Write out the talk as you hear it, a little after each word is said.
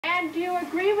And do you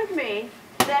agree with me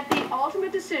that the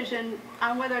ultimate decision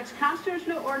on whether it's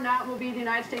constitutional or not will be the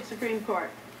United States Supreme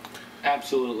Court?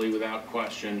 Absolutely, without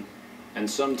question, and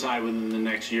sometime within the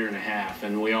next year and a half,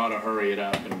 and we ought to hurry it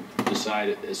up and decide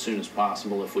it as soon as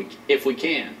possible if we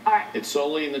can. All right. It's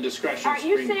solely in the discretion of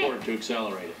the Supreme Court to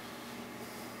accelerate it.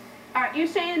 All right, you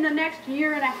say in the next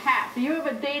year and a half. Do you have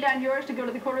a date on yours to go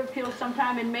to the Court of Appeals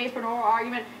sometime in May for an oral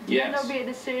argument? Yes. Then there'll be a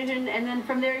decision, and then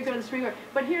from there you go to the Supreme Court.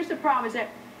 But here's the problem, is that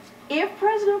if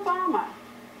President Obama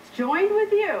joined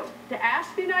with you to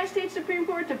ask the United States Supreme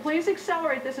Court to please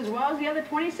accelerate this, as well as the other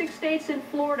 26 states in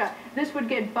Florida, this would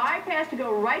get bypassed to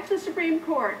go right to the Supreme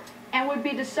Court and would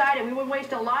be decided. We would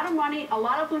waste a lot of money, a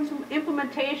lot of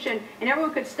implementation, and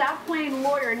everyone could stop playing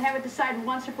lawyer and have it decided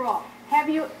once and for all. Have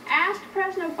you asked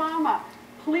President Obama,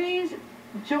 please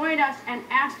join us and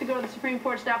ask to go to the Supreme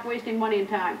Court, stop wasting money and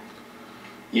time?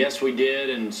 Yes, we did,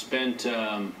 and spent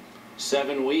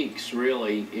 7 weeks,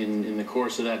 really, in the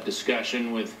course of that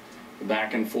discussion with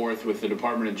back and forth with the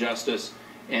Department of Justice.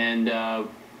 And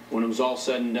when it was all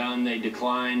said and done, they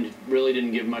declined, really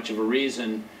didn't give much of a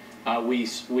reason.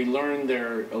 We learned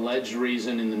their alleged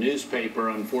reason in the newspaper,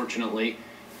 unfortunately.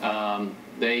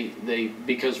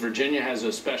 Because Virginia has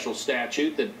a special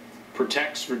statute that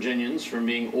protects Virginians from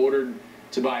being ordered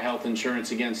to buy health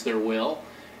insurance against their will.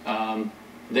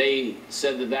 They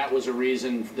said that that was a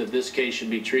reason that this case should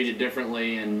be treated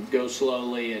differently and go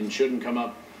slowly and shouldn't come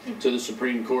up to the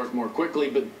Supreme Court more quickly,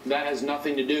 but that has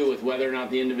nothing to do with whether or not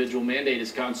the individual mandate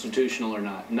is constitutional or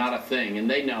not a thing, and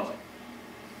they know it.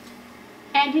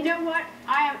 And you know what?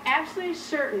 I am absolutely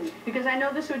certain, because I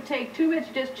know this would take 2 minutes,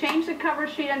 just change the cover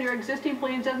sheet on your existing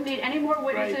pleadings, doesn't need any more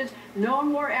witnesses, no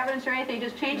more evidence or anything,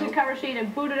 just change the cover sheet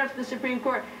and boot it up to the Supreme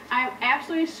Court. I am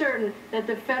absolutely certain that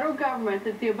the federal government,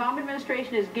 that the Obama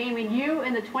administration is gaming you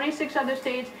and the 26 other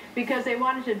states because they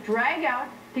wanted to drag out,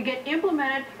 to get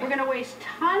implemented. We're going to waste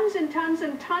tons and tons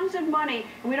and tons of money,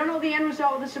 and we don't know the end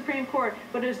result of the Supreme Court,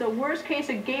 but it is the worst case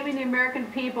of gaming the American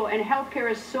people, and health care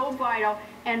is so vital,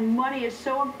 and money is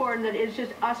so important that it's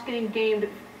just us getting gamed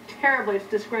terribly. It's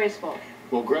disgraceful.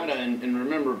 Well, Greta, and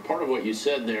remember, part of what you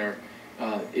said there,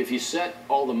 if you set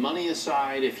all the money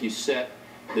aside, if you set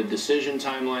the decision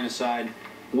timeline aside,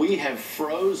 we have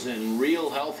frozen real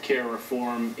health care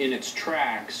reform in its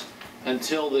tracks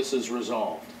until this is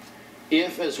resolved.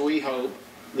 If, as we hope,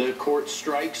 the court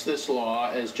strikes this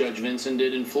law, as Judge Vinson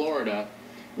did in Florida,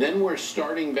 then we're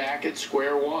starting back at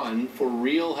square one for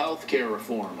real health care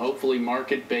reform, hopefully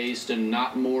market-based and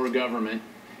not more government,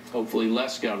 hopefully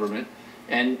less government.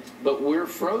 But we're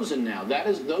frozen now.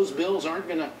 Those bills aren't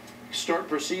going to start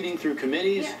proceeding through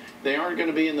committees. Yeah. They aren't going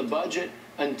to be in the budget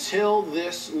until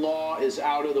this law is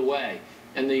out of the way.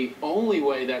 And the only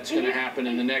way that's going to happen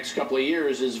in the next couple of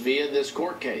years is via this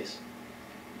court case.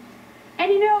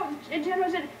 And you know,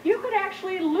 General said, you could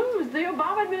actually lose. The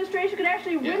Obama administration could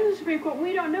actually win the Supreme Court.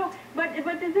 We don't know. But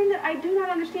the thing that I do not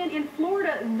understand, in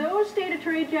Florida, those state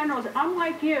attorney generals,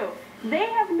 unlike you, they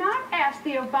have not asked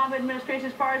the Obama administration,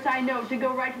 as far as I know, to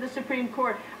go right to the Supreme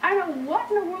Court. I don't know what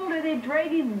in the world are they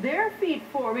dragging their feet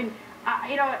for. I mean,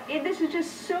 you know, this is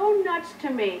just so nuts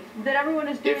to me that everyone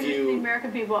is doing this to the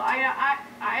American people.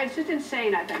 It's just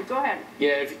insane, I think. Go ahead.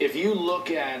 Yeah, if you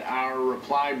look at our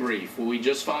reply brief, we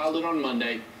just filed it on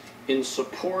Monday, in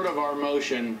support of our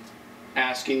motion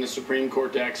asking the Supreme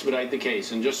Court to expedite the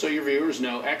case. And just so your viewers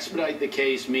know, expedite the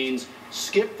case means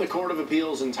skip the Court of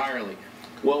Appeals entirely.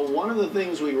 Well, one of the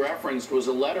things we referenced was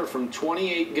a letter from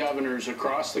 28 governors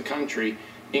across the country,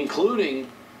 including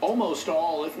almost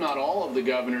all, if not all, of the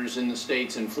governors in the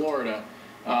states in Florida,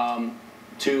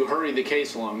 to hurry the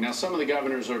case along. Now, some of the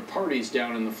governors are parties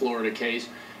down in the Florida case,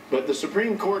 but the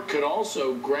Supreme Court could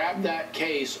also grab that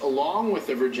case along with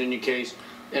the Virginia case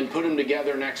and put them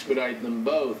together and expedite them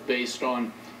both based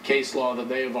on case law that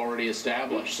they have already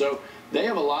established. So they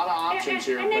have a lot of options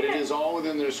here, but it is all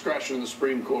within the discretion of the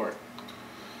Supreme Court.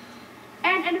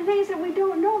 And the thing is that we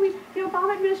don't know. I mean, the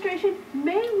Obama administration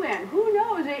may win. Who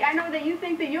knows? I know that you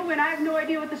think that you'll win. I have no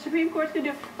idea what the Supreme Court's going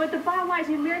to do. But the bottom line is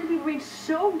the American people are being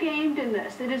so gamed in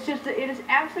this. It is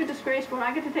absolutely disgraceful. And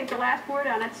I get to take the last word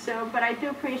on it. But I do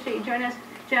appreciate you joining us,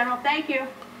 General. Thank you.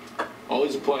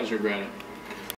 Always a pleasure, Greta.